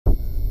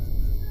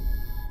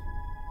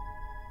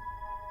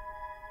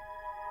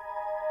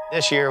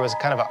This year was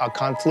kind of a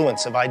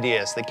confluence of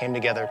ideas that came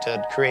together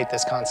to create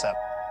this concept.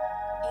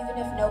 Even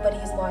if nobody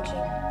is watching,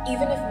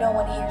 even if no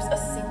one hears a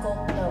single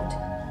note,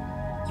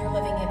 you're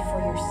living it for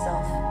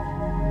yourself.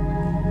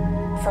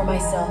 For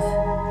myself.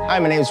 Hi,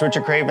 my name is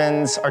Richard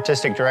Cravens,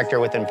 Artistic Director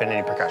with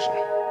Infinity Percussion.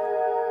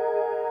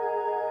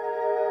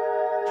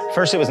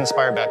 First, it was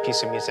inspired by a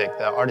piece of music.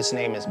 The artist's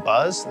name is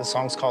Buzz. The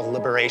song's called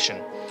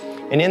Liberation.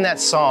 And in that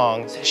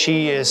song,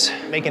 she is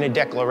making a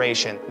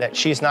declaration that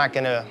she's not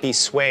gonna be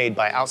swayed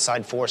by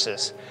outside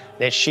forces,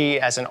 that she,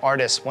 as an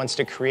artist, wants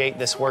to create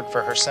this work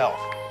for herself.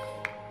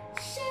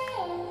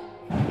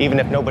 Even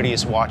if nobody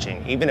is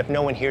watching, even if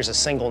no one hears a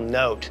single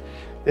note,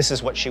 this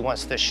is what she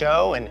wants to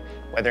show, and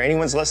whether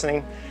anyone's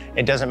listening,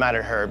 it doesn't matter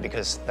to her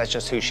because that's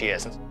just who she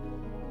is.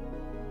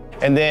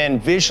 And then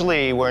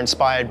visually, we're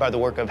inspired by the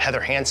work of Heather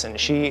Hanson.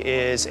 She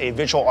is a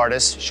visual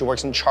artist. She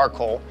works in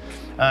charcoal.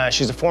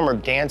 She's a former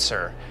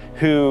dancer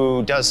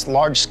who does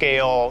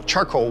large-scale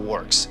charcoal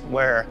works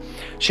where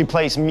she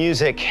plays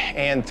music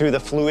and through the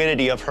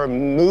fluidity of her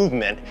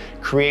movement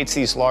creates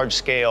these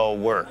large-scale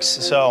works.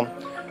 So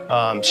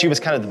she was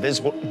kind of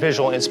the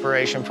visual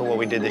inspiration for what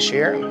we did this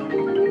year.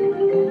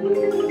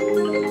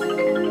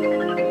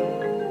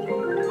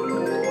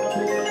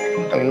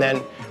 And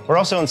then we're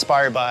also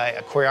inspired by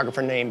a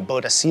choreographer named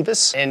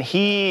Botis, and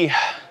he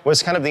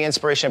was kind of the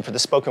inspiration for the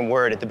spoken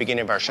word at the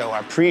beginning of our show,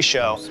 our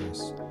pre-show.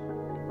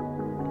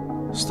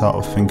 Start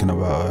off thinking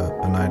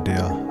about an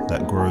idea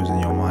that grows in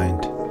your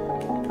mind,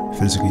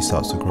 physically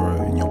starts to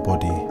grow in your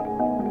body,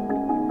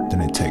 then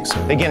it takes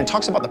over. Again, it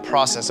talks about the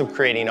process of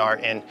creating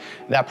art, and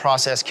that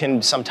process can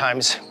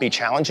sometimes be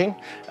challenging,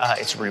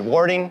 it's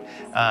rewarding,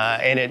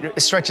 and it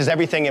stretches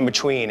everything in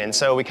between, and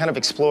so we kind of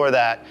explore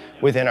that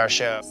within our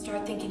show.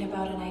 Start thinking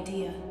about an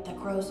idea that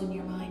grows in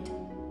your mind.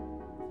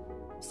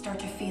 Start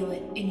to feel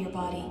it in your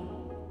body.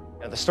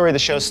 The story of the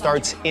show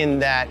starts in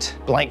that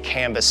blank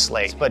canvas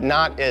slate, but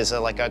not as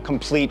like a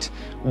complete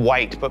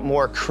white, but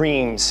more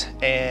creams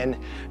and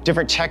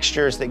different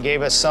textures that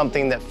gave us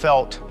something that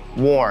felt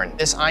worn.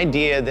 This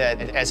idea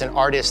that as an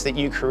artist that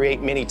you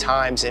create many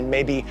times and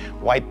maybe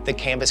wipe the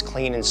canvas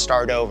clean and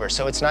start over.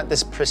 So it's not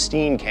this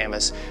pristine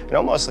canvas, and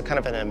almost kind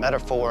of in a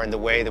metaphor in the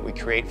way that we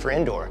create for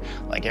indoor.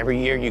 Like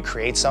every year you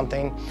create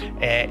something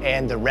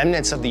and the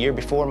remnants of the year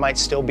before might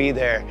still be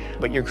there,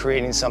 but you're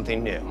creating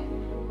something new.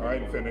 All right,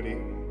 Infinity,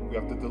 we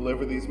have to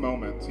deliver these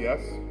moments,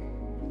 yes?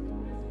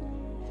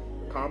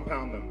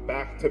 Compound them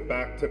back to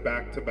back to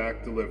back to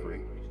back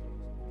delivery.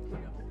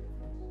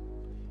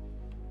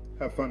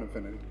 Have fun,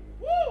 Infinity.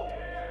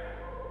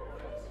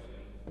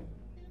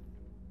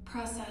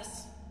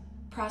 Process,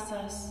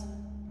 process,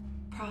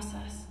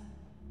 process.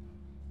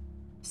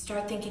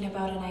 Start thinking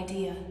about an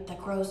idea that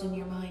grows in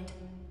your mind.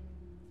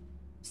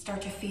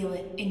 Start to feel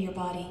it in your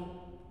body.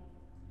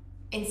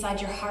 Inside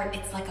your heart,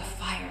 it's like a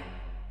fire.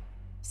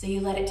 So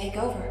you let it take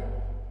over.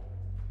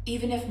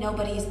 Even if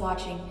nobody is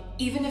watching,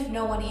 even if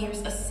no one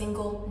hears a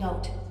single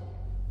note,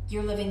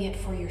 you're living it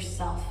for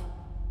yourself.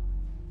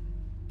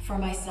 For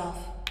myself.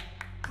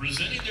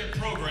 Presenting their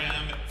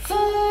program, For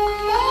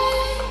myself.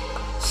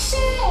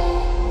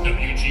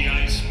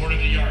 WGI Sport of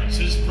the Arts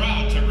is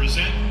proud to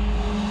present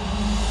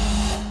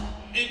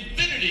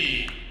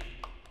Infinity.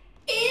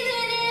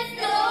 Even if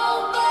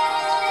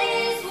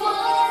nobody's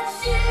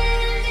watching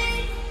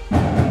me.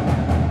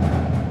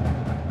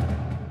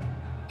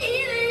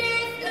 Even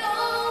if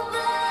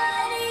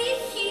nobody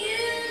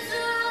hears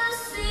a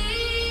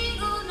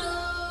single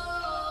note.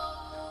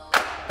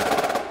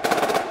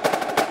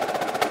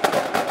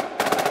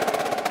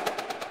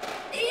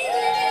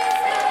 Even if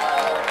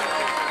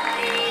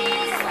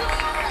nobody's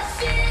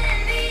watching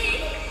me.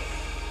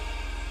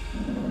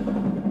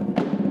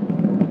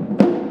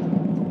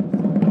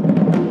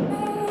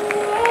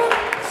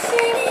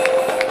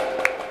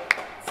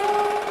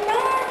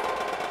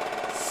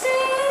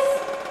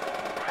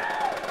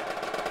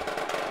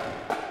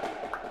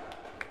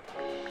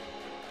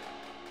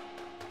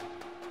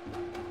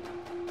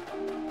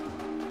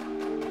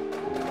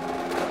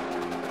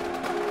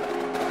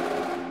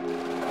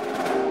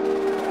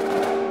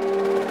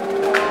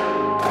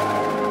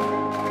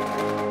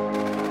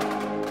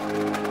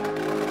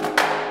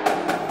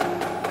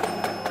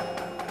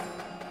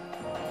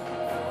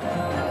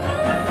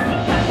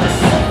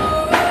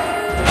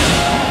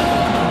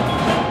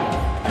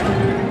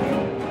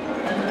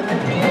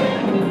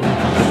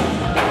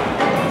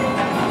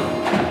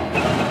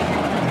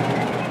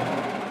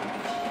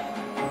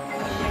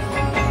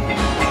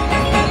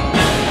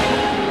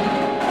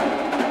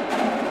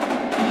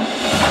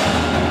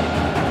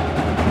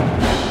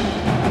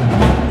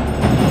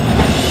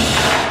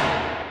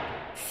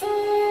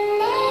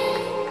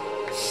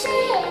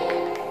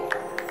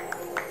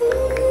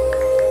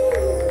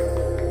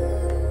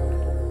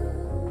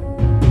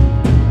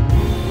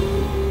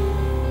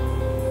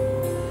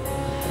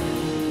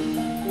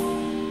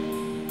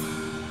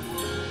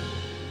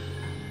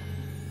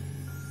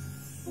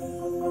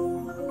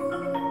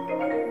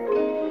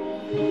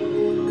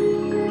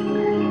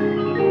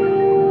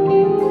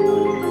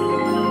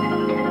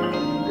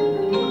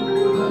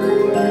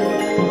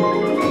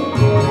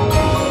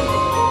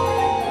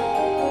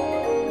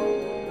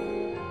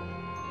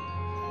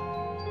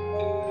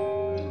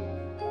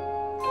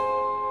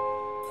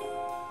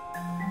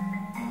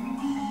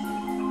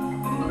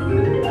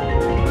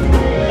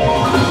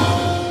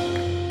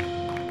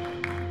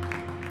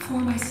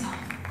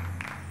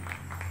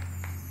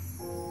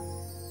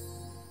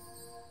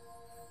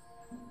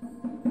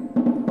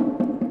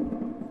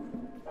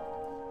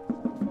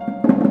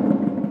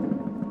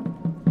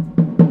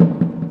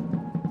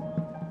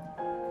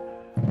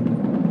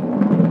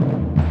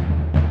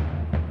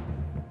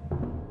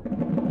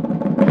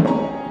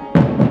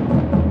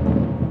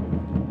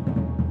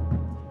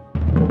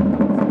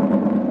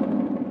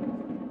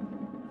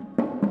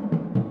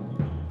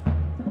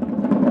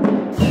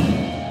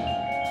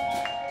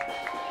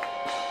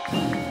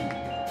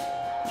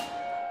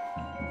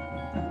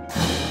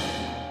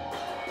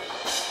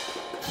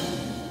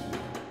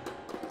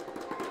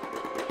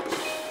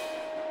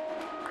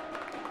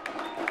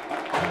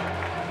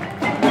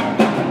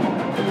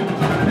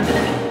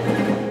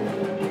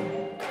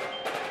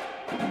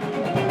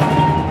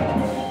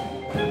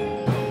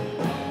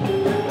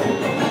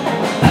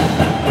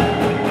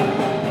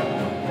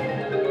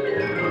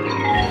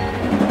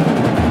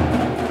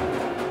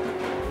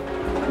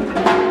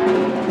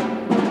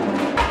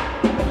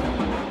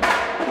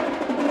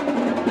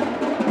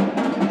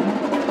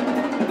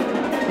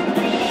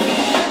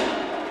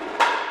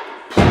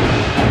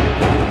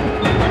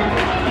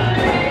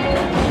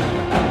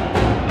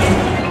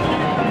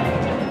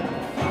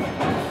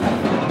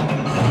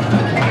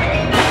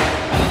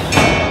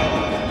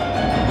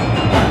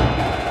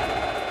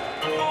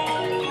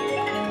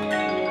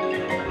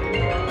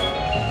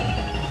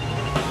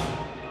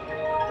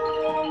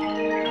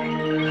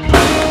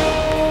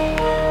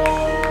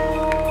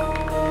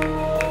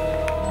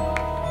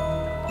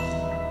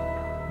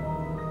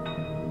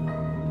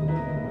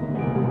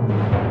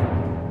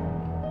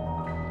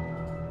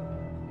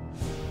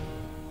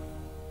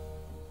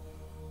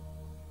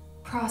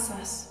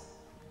 Process.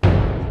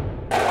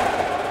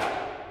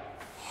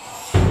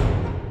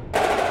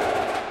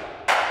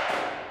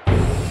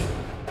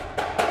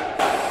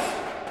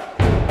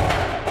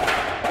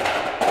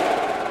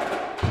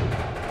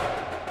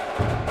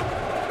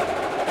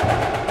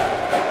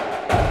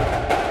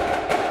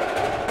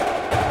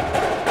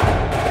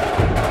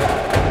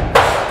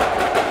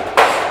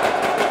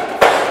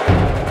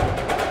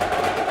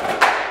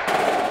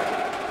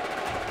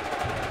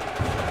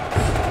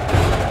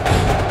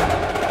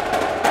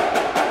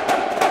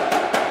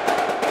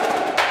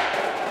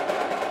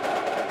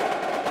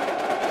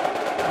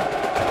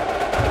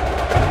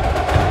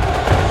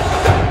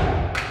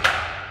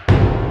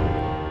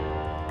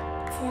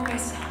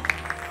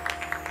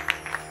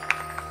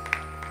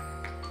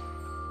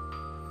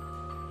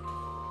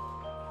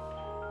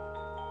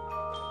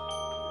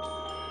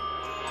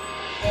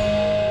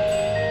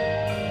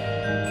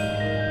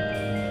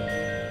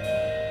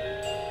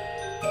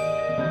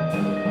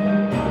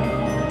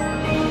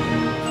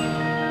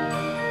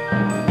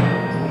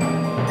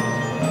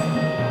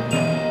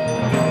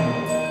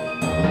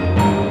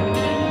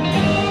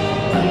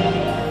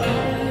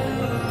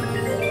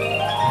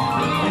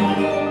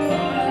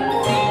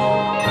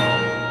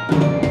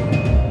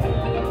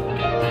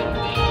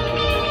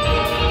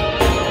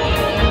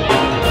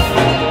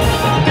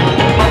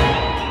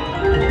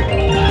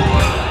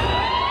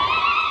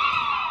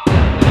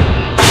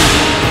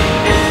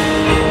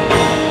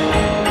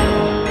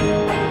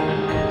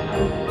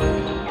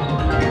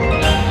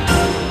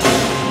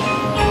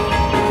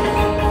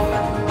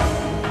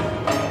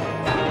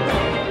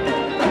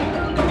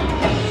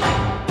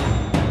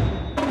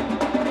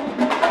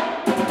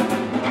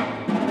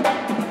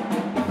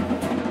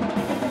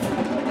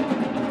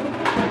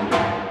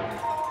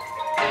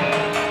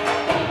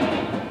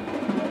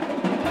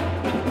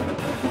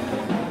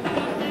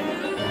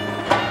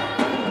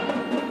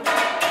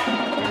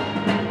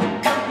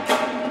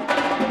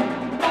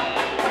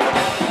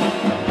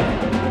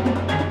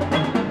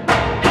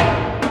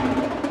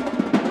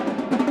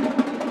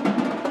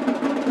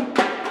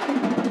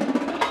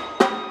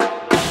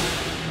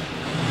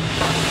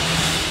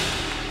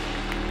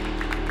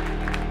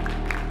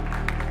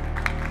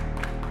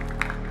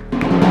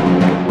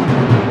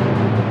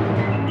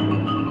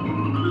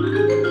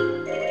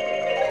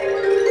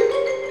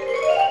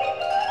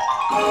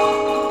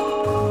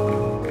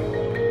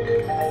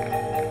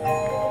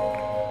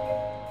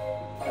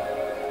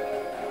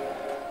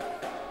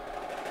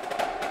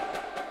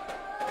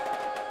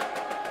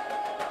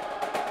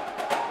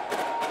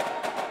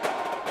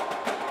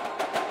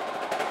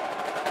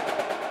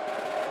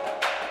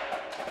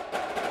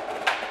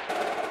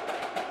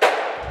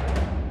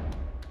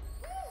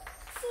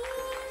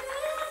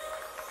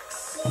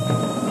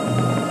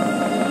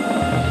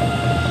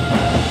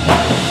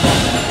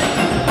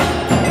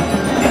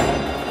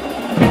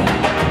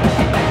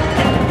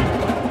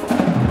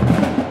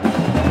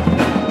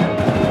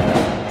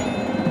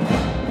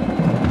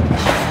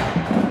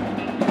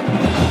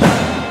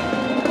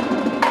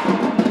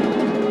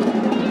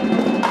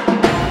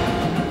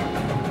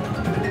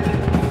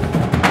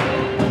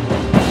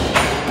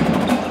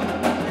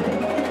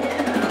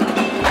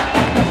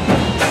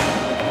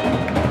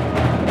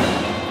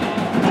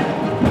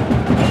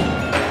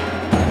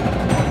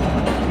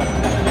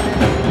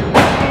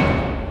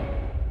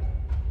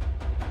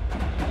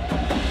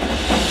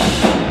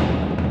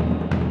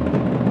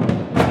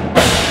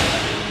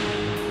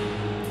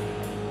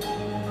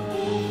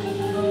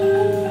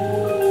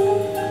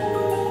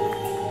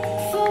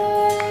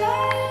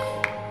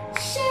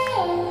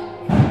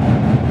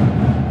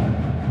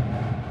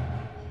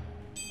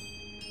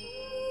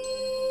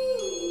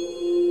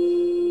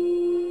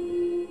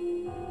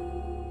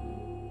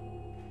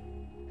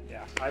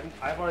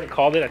 I've already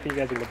called it. I think you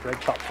guys are going to break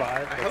top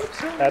 5. I hope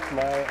so. That's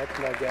my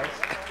guess.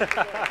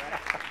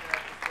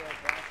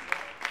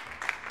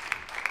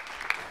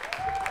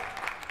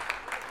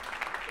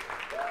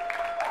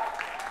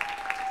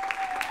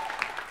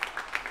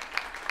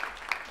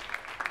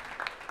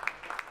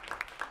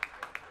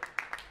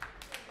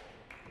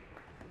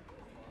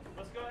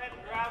 Let's go ahead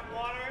and grab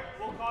water.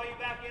 We'll call you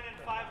back in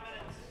 5 minutes.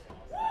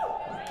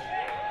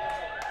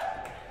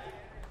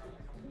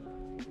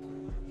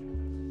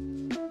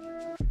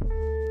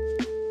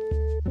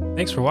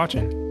 Thanks for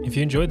watching. If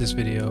you enjoyed this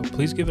video,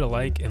 please give it a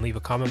like and leave a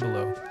comment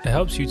below. It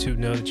helps YouTube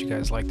know that you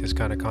guys like this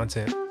kind of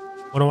content.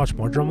 Want to watch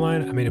more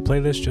Drumline? I made a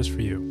playlist just for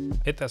you.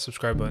 Hit that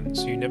subscribe button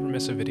so you never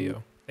miss a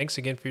video. Thanks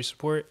again for your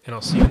support, and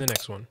I'll see you in the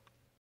next one.